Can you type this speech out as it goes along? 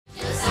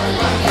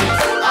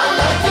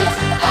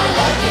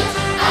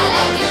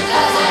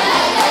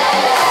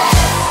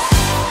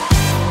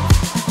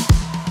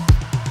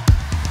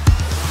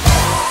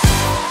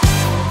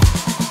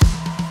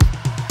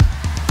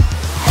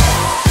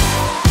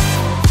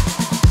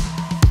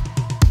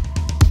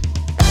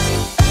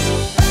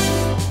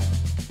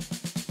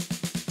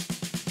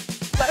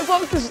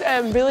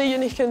Glitterbox is really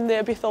unique in the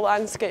Ibiza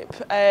landscape.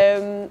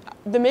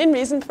 The main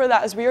reason for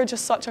that is we are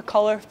just such a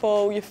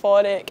colourful,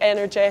 euphoric,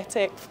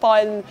 energetic,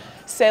 fun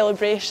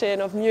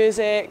celebration of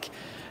music.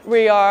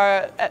 We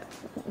are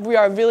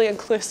really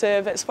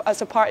inclusive.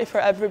 It's a party for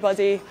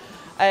everybody.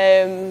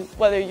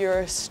 Whether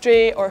you're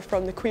straight or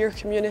from the queer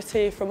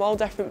community, from all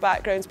different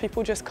backgrounds,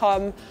 people just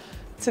come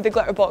to the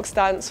Glitterbox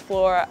dance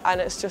floor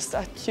and it's just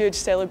a huge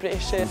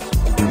celebration.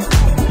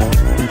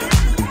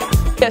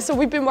 Yeah, so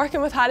we've been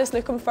working with Harris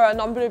Newcomb for a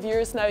number of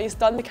years now. He's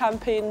done the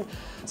campaign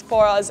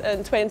for us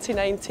in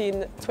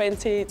 2019,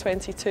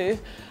 2022,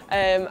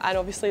 and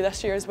obviously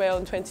this year as well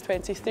in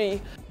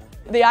 2023.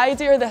 The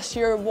idea this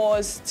year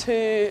was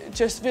to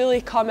just really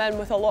come in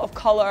with a lot of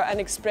colour and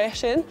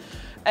expression,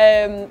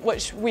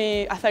 which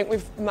I think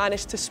we've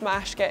managed to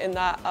smash getting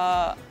that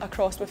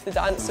across with the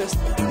dancers.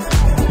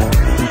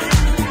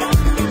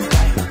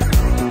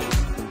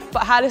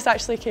 But Harris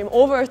actually came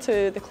over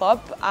to the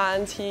club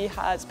and he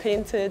has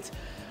painted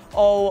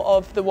all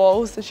of the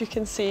walls, as you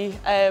can see,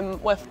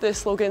 with the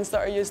slogans that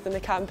are used in the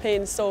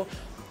campaign. So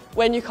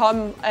when you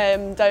come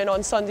down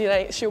on Sunday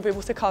nights, you'll be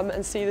able to come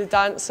and see the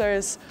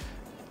dancers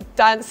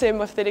dancing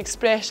with their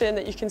expression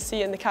that you can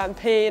see in the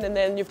campaign, and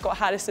then you've got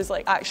Harris's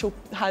actual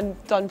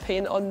hand-done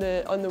paint on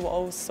the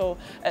walls. So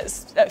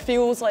it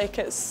feels like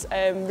it's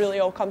really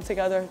all come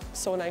together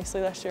so nicely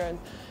this year, and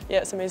yeah,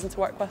 it's amazing to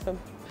work with them.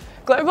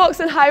 Glitterbox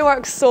and High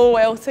work so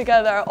well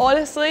together.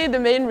 Honestly, the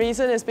main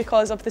reason is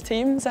because of the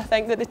teams. I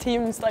think that the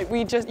teams,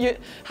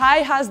 High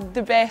has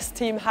the best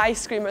team, High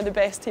Scream are the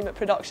best team at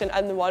production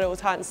in the world,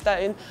 hands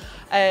down.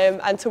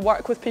 And to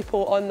work with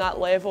people on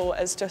that level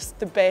is just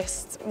the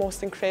best,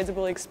 most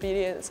incredible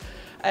experience.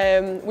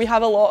 We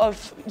have a lot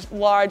of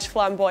large,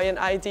 flamboyant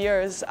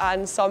ideas,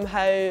 and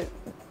somehow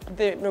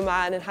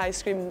Romain and High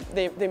Scream,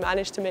 they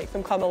manage to make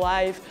them come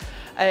alive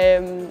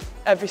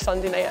every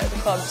Sunday night at the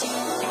clubs.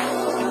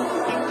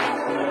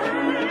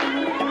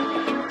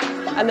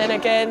 And then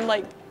again,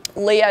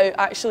 layout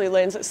actually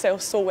lends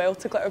itself so well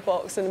to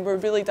Glitterbox, and we're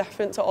really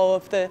different to all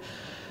of the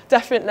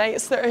different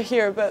nights that are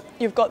here. But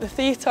you've got the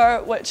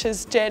theatre, which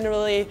is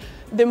generally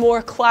the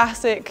more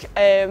classic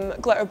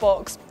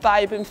Glitterbox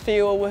vibe and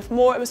feel, with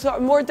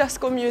more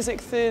disco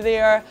music through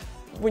there.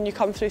 When you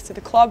come through to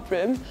the club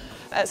room,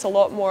 it's a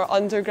lot more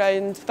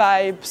underground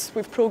vibes.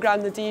 We've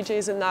programmed the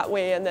DJs in that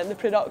way, and then the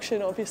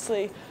production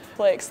obviously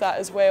reflects that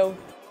as well.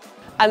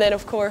 And then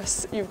of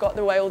course you've got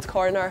the Wild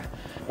Corner,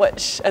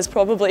 which is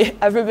probably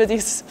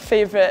everybody's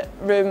favourite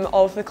room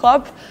of the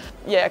club.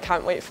 Yeah, I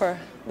can't wait for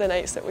the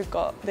nights that we've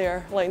got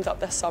there lined up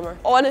this summer.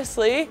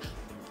 Honestly,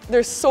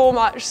 there's so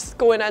much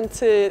going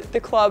into the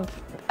club.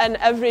 In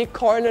every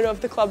corner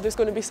of the club there's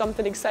going to be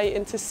something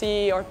exciting to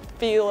see or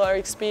feel or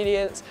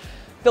experience.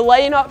 The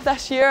line-up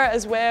this year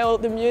as well,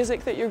 the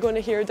music that you're going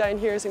to hear down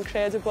here is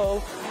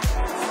incredible.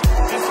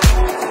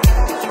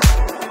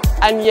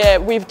 And yeah,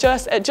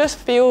 it just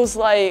feels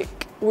like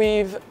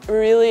we've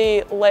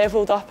really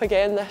levelled up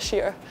again this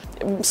year.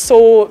 I'm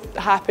so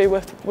happy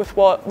with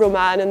what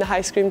Romain and the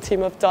High Scream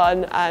team have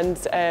done, and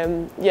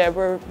yeah,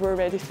 we're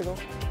ready to go.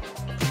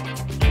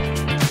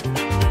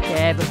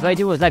 Yeah, but the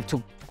idea was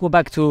to go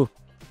back to,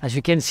 as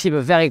you can see,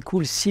 the very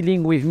cool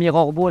ceiling with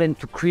mirror ball, and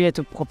to create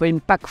a proper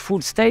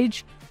impactful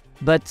stage,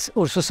 but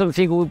also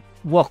something will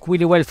work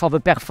really well for the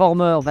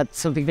performer, that's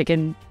something they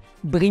can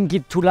bring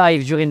it to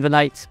life during the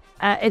night.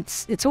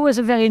 It's always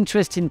a very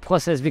interesting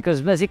process,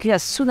 because basically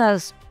as soon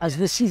as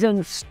the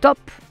season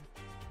stops,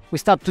 we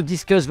start to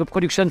discuss the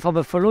production for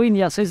the following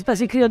year. So it's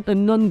basically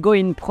an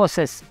ongoing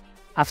process.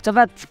 After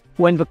that,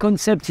 when the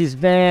concept is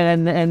there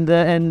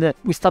and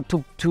we start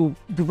to do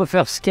the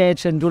first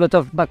sketch and do a lot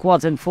of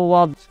backwards and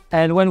forwards,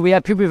 and when we're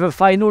happy with the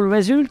final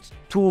result,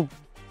 to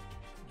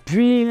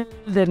build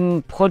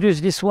and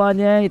produce this one,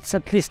 yeah, it's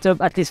at least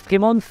 3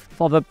 months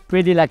for the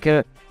really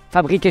a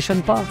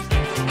fabrication part.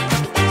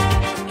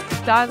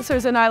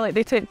 Dancers and I,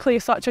 they play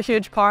such a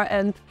huge part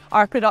in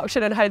our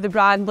production and how the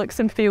brand looks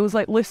and feels.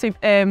 Like Lucy,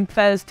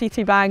 Fizz,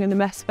 TT Bang and the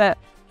Misfit.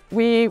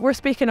 We were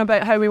speaking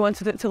about how we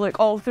wanted it to look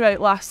all throughout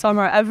last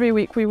summer. Every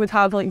week we would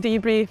have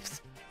debriefs,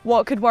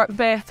 what could work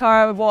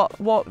better,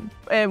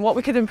 what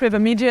we could improve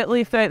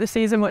immediately throughout the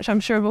season, which I'm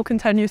sure we'll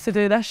continue to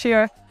do this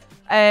year.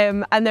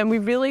 And then we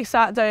really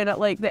sat down at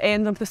the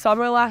end of the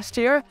summer last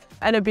year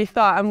in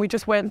Ibiza, and we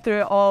just went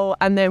through it all,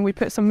 and then we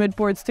put some mood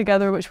boards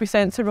together which we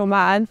sent to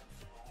Romain.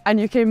 And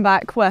you came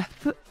back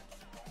with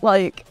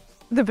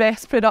the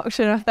best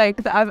production I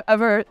think that I've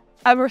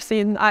ever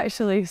seen,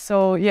 actually.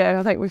 So yeah,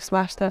 I think we've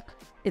smashed it.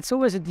 It's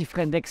always a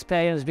different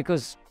experience,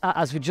 because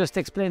as we just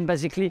explained,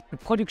 basically the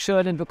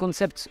production and the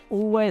concepts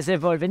always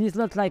evolve, and it's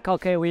not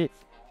okay, we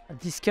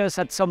discuss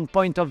at some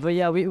point of the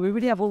year. We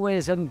really have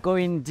always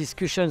ongoing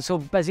discussion. So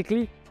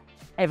basically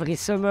every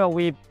summer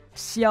we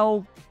see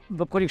how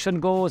the production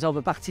goes, how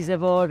the parties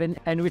evolve,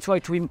 and we try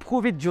to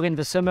improve it during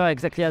the summer,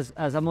 exactly as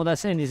Amanda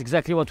said, is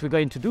exactly what we're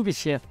going to do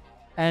this year.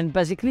 And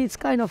basically it's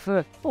kind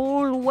of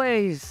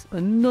always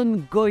an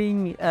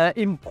ongoing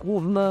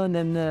improvement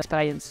and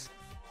experience.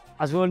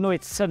 As we all know,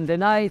 it's Sunday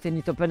night and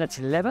it opens at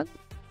 11.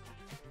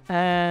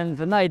 and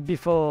the night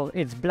before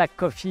it's black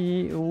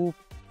coffee, who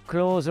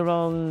close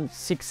around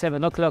 6,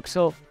 7 o'clock.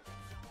 So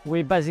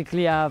we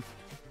basically have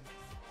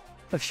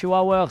a few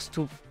hours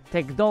to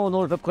take down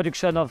all the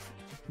production of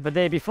the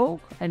day before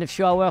and a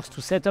few hours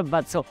to set up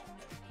that. So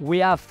we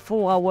have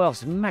 4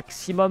 hours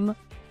maximum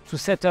to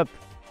set up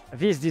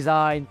this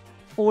design,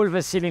 all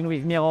the ceiling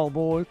with mirror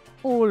ball,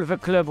 all the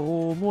club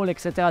room, all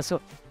etc.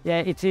 So yeah,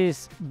 it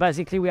is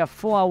basically we have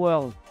 4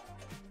 hours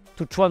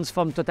to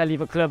transform totally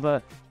the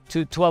club to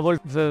have all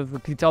the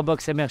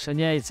Glitterbox immersion.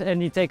 Yeah,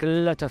 and it takes a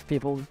lot of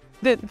people.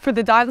 For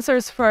the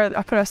dancers, for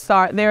a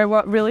start, they're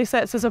what really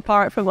sets us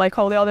apart from like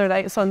all the other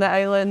nights on the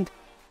island.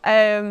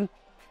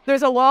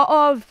 There's a lot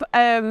of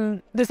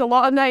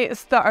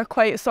nights that are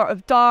quite sort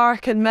of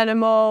dark and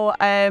minimal,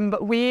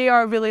 but we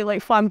are really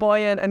like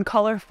flamboyant and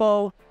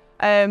colourful.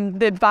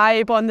 The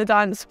vibe on the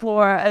dance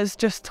floor is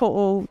just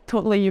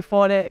totally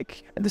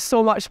euphoric. There's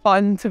so much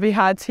fun to be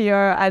had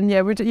here, and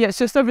yeah, it's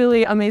just a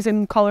really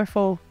amazing,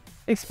 colourful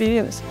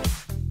experience.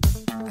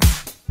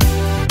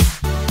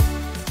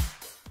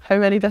 How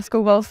many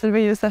disco balls did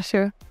we use this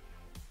year?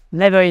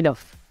 Never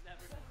enough.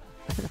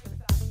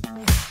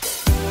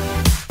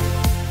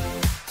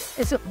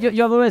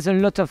 You have always a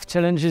lot of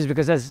challenges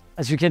because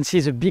as you can see,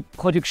 it's a big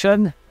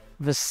production.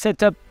 The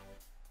setup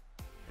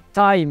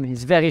time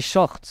is very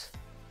short.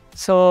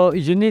 So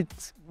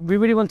we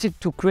really wanted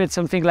to create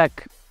something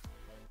like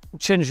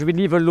change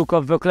really the look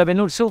of the club,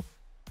 and also,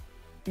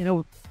 you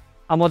know,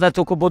 Amanda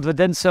talked about the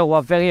dancer who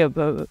are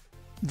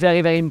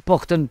very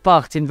important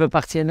part in the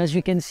party, and as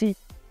you can see,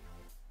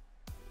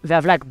 they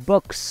have like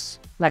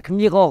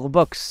mirror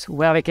box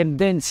where they can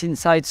dance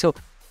inside. So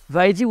the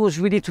idea was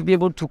really to be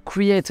able to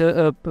create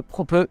a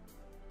proper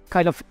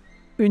kind of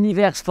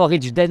universe for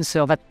each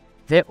dancer, that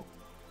they,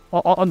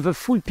 on the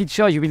full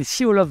picture you will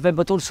see all of them,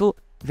 but also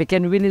they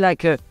can really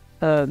like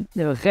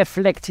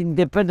reflect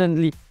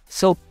independently.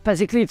 So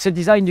basically it's a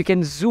design you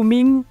can zoom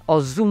in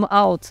or zoom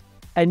out,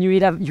 and you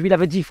will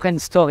have a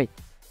different story.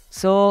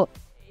 So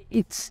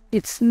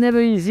it's never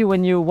easy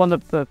when you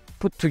want to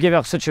put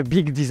together such a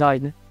big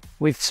design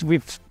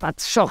with that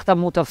short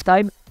amount of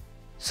time.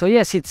 So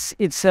yes, it's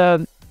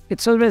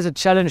always a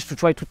challenge to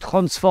try to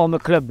transform a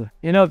club.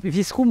 You know,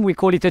 this room we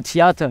call it a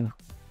theater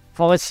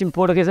for a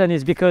simple reason,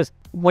 is because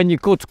when you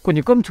come to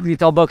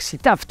Glitterbox,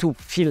 it have to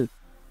feel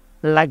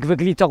like the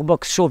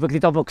Glitterbox show, the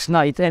Glitterbox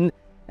night,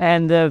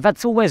 and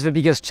that's always the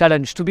biggest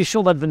challenge, to be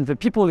sure that when the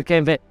people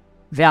came,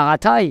 they are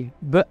at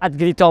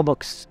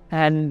Glitterbox,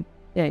 and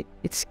yeah,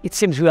 it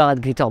seems we are at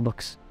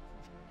Glitterbox.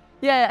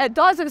 Yeah, it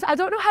does. I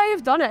don't know how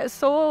you've done it. It's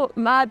so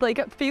mad. Like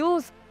it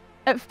feels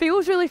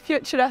really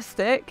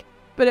futuristic,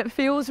 but it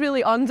feels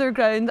really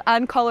underground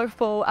and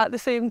colourful at the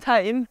same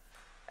time.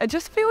 It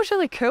just feels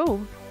really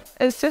cool.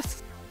 It's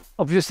just...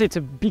 Obviously, it's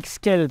a big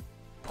scale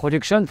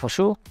production for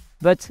sure,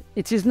 but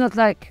it is not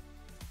like...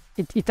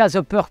 It has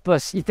a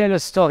purpose, it tells a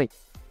story.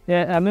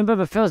 Yeah, I remember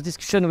the first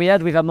discussion we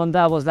had with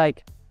Amanda was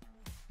like,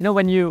 you know,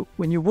 when you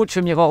watch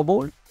a mirror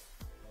ball,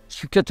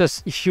 if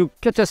you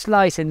cut a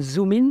slice and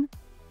zoom in,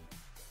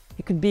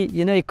 it could be,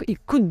 you know,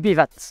 it could be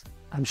that.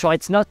 I'm sure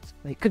it's not,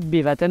 but it could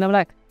be that. And I'm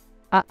like,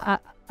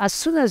 as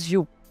soon as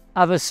you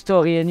have a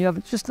story and you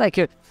have just like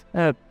a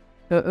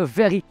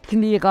very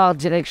clear art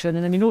direction,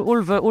 and I mean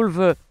all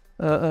the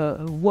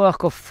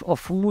work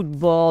of mood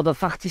board,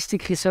 of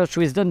artistic research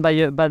is done by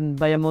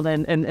Amanda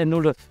and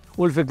all the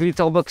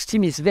Glitterbox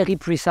team is very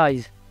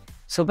precise.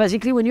 So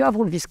basically, when you have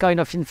all this kind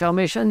of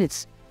information,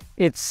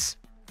 it's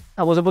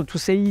I was able to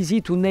say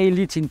easy to nail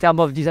it in terms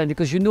of design,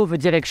 because you know the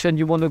direction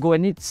you want to go,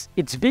 and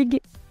it's big,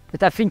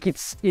 but I think it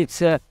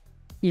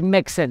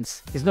makes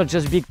sense. It's not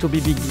just big to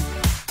be big.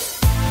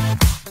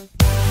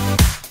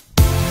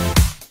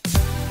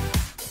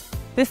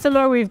 This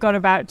summer we've got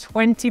about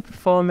 20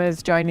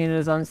 performers joining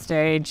us on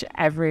stage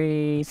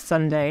every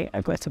Sunday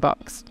at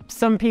Glitterbox.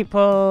 Some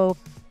people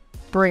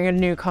bring a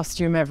new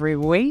costume every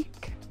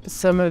week.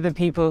 Some of the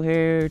people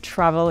who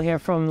travel here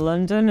from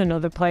London and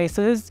other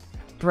places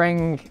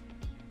bring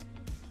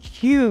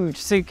huge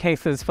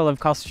suitcases full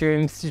of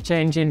costumes to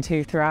change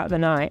into throughout the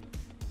night.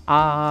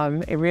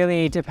 It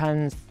really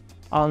depends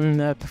on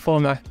the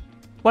performer.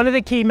 One of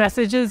the key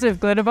messages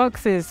of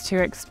Glitterbox is to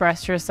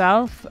express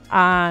yourself,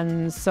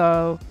 and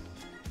so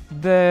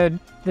the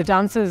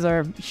dancers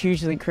are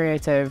hugely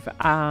creative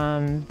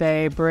and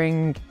they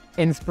bring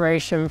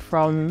inspiration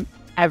from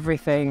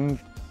everything,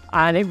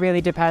 and it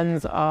really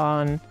depends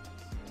on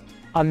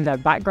their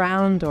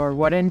background or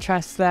what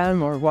interests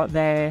them or what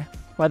they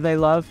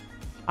love.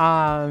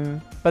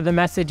 But the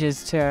message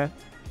is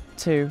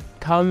to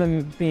come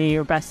and be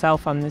your best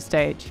self on the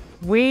stage.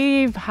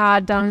 We've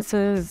had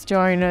dancers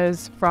join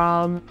us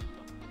from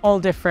all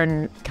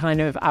different kind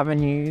of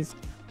avenues.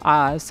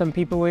 Some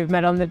people we've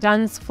met on the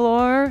dance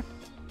floor,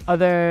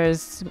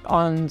 others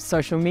on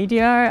social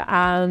media,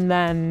 and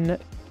then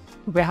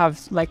we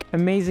have like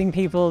amazing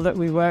people that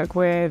we work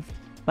with,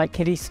 like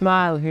Kitty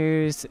Smile,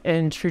 who's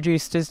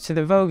introduced us to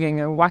the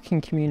voguing and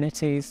whacking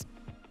communities.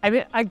 I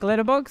mean, at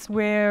Glitterbox,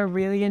 we're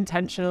really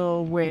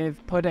intentional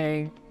with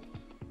putting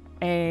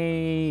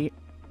a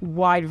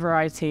wide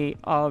variety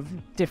of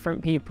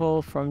different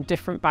people from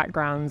different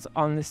backgrounds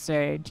on the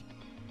stage.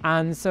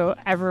 And so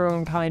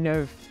everyone kind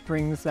of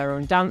brings their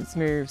own dance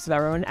moves,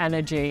 their own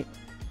energy.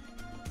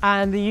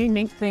 And the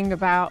unique thing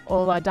about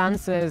all our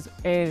dancers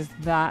is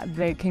that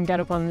they can get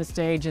up on the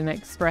stage and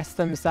express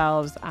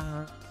themselves.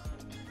 And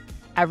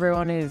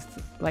everyone is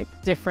like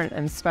different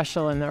and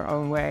special in their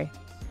own way.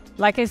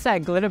 Like I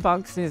said,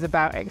 Glitterbox is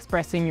about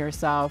expressing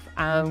yourself,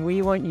 and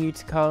we want you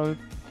to come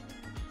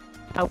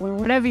and wear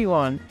whatever you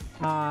want.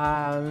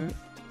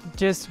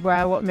 Just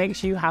wear what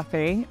makes you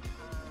happy,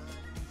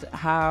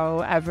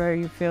 however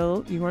you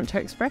feel you want to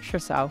express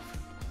yourself.